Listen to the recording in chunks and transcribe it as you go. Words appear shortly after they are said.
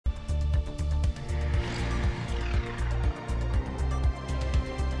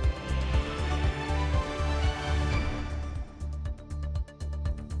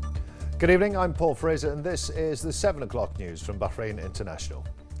Good evening, I'm Paul Fraser and this is the 7 o'clock news from Bahrain International.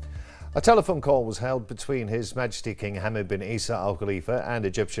 A telephone call was held between His Majesty King Hamad bin Isa Al Khalifa and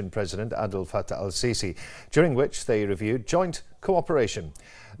Egyptian President Abdel Fattah al-Sisi, during which they reviewed joint cooperation.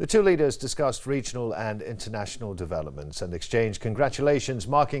 The two leaders discussed regional and international developments and exchanged congratulations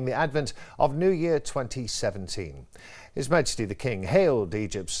marking the advent of New Year 2017. His Majesty the King hailed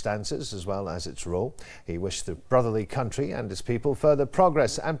Egypt's stances as well as its role. He wished the brotherly country and its people further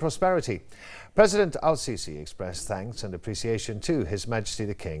progress and prosperity. President al-Sisi expressed thanks and appreciation to His Majesty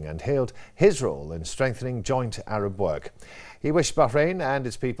the King and hailed his role in strengthening joint Arab work. He wished Bahrain and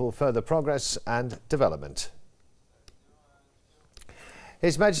its people further progress and development.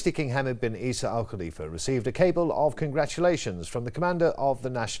 His Majesty King Hamad bin Isa Al Khalifa received a cable of congratulations from the Commander of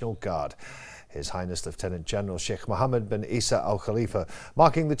the National Guard, His Highness Lieutenant General Sheikh Mohammed bin Isa Al Khalifa,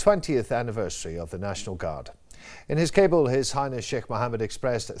 marking the 20th anniversary of the National Guard. In his cable, His Highness Sheikh Mohammed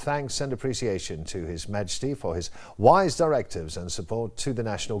expressed thanks and appreciation to His Majesty for his wise directives and support to the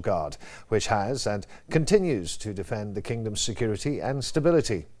National Guard, which has and continues to defend the kingdom's security and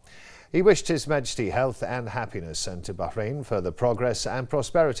stability. He wished His Majesty health and happiness and to Bahrain further progress and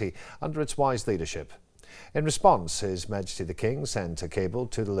prosperity under its wise leadership. In response, His Majesty the King sent a cable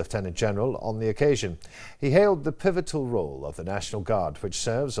to the Lieutenant General on the occasion. He hailed the pivotal role of the National Guard, which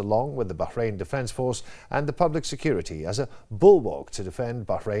serves along with the Bahrain Defence Force and the public security as a bulwark to defend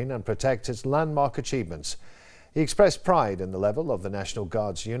Bahrain and protect its landmark achievements. He expressed pride in the level of the National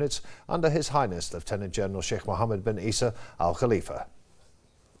Guard's units under His Highness Lieutenant General Sheikh Mohammed bin Isa Al Khalifa.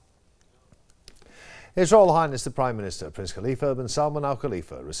 His Royal Highness the Prime Minister Prince Khalifa bin Salman Al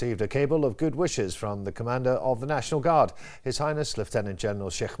Khalifa received a cable of good wishes from the Commander of the National Guard, His Highness Lieutenant General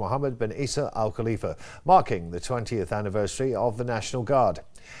Sheikh Mohammed bin Isa Al Khalifa, marking the 20th anniversary of the National Guard.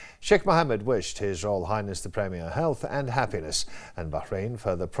 Sheikh Mohammed wished His Royal Highness the Premier health and happiness and Bahrain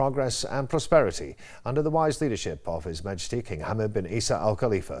further progress and prosperity under the wise leadership of His Majesty King Hamad bin Isa Al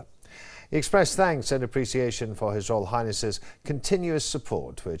Khalifa. He expressed thanks and appreciation for His Royal Highness's continuous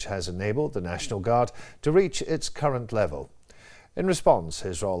support, which has enabled the National Guard to reach its current level. In response,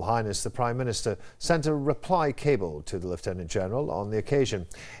 His Royal Highness the Prime Minister sent a reply cable to the Lieutenant General on the occasion.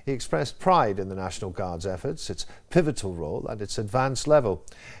 He expressed pride in the National Guard's efforts, its pivotal role and its advanced level.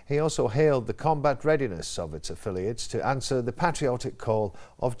 He also hailed the combat readiness of its affiliates to answer the patriotic call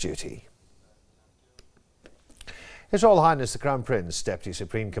of duty. His Royal Highness the Crown Prince, Deputy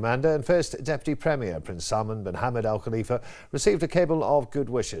Supreme Commander and First Deputy Premier Prince Salman bin Hamad Al Khalifa received a cable of good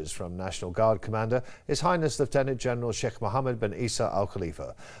wishes from National Guard Commander His Highness Lieutenant General Sheikh Mohammed bin Isa Al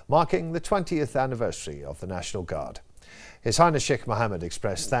Khalifa, marking the 20th anniversary of the National Guard. His Highness Sheikh Mohammed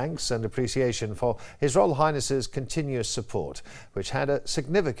expressed thanks and appreciation for His Royal Highness's continuous support, which had a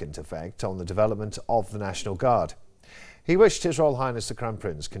significant effect on the development of the National Guard. He wished His Royal Highness the Crown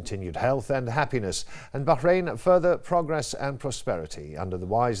Prince continued health and happiness and Bahrain further progress and prosperity under the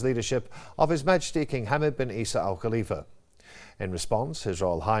wise leadership of His Majesty King Hamad bin Isa Al Khalifa. In response, His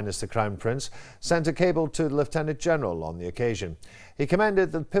Royal Highness the Crown Prince sent a cable to the Lieutenant General on the occasion. He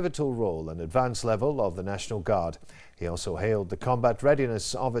commended the pivotal role and advanced level of the National Guard. He also hailed the combat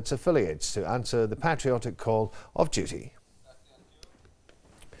readiness of its affiliates to answer the patriotic call of duty.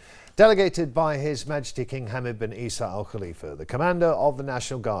 Delegated by His Majesty King Hamad bin Isa Al Khalifa, the Commander of the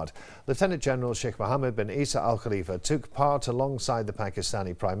National Guard, Lieutenant General Sheikh Mohammed bin Isa Al Khalifa took part alongside the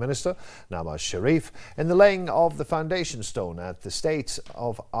Pakistani Prime Minister Nawaz Sharif in the laying of the foundation stone at the State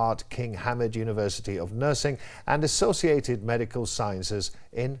of Art King Hamad University of Nursing and Associated Medical Sciences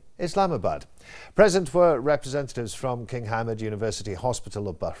in Islamabad. Present were representatives from King Hamad University Hospital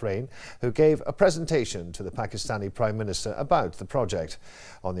of Bahrain, who gave a presentation to the Pakistani Prime Minister about the project.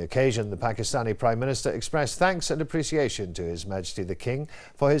 On the occasion, the Pakistani Prime Minister expressed thanks and appreciation to His Majesty the King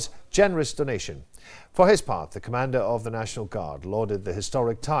for his generous donation. For his part, the Commander of the National Guard lauded the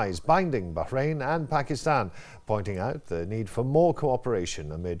historic ties binding Bahrain and Pakistan, pointing out the need for more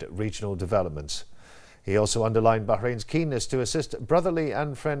cooperation amid regional developments. He also underlined Bahrain's keenness to assist brotherly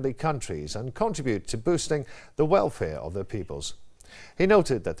and friendly countries and contribute to boosting the welfare of their peoples. He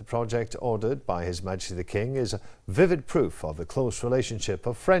noted that the project ordered by His Majesty the King is a vivid proof of the close relationship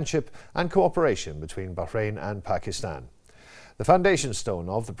of friendship and cooperation between Bahrain and Pakistan. The foundation stone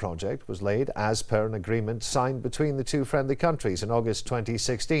of the project was laid as per an agreement signed between the two friendly countries in August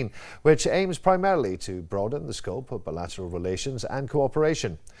 2016, which aims primarily to broaden the scope of bilateral relations and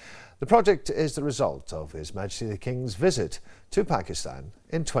cooperation. The project is the result of His Majesty the King's visit to Pakistan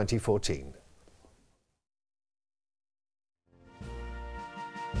in 2014.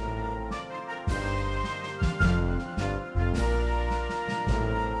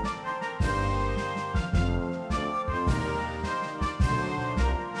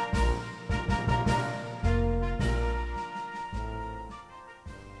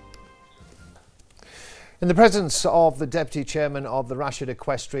 In the presence of the Deputy Chairman of the Rashid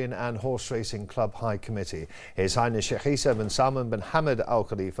Equestrian and Horse Racing Club High Committee, His Highness Sheikh Isa bin Salman bin Hamad Al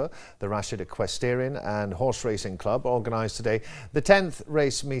Khalifa, the Rashid Equestrian and Horse Racing Club organised today the 10th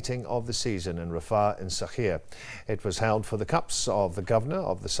race meeting of the season in Rafah in Sakhir. It was held for the cups of the Governor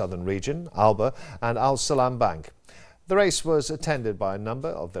of the Southern Region, Alba and Al Salam Bank. The race was attended by a number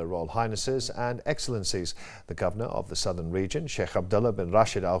of their Royal Highnesses and Excellencies, the Governor of the Southern Region, Sheikh Abdullah bin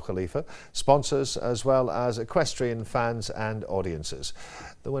Rashid Al Khalifa, sponsors as well as equestrian fans and audiences.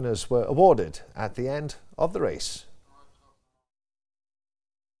 The winners were awarded at the end of the race.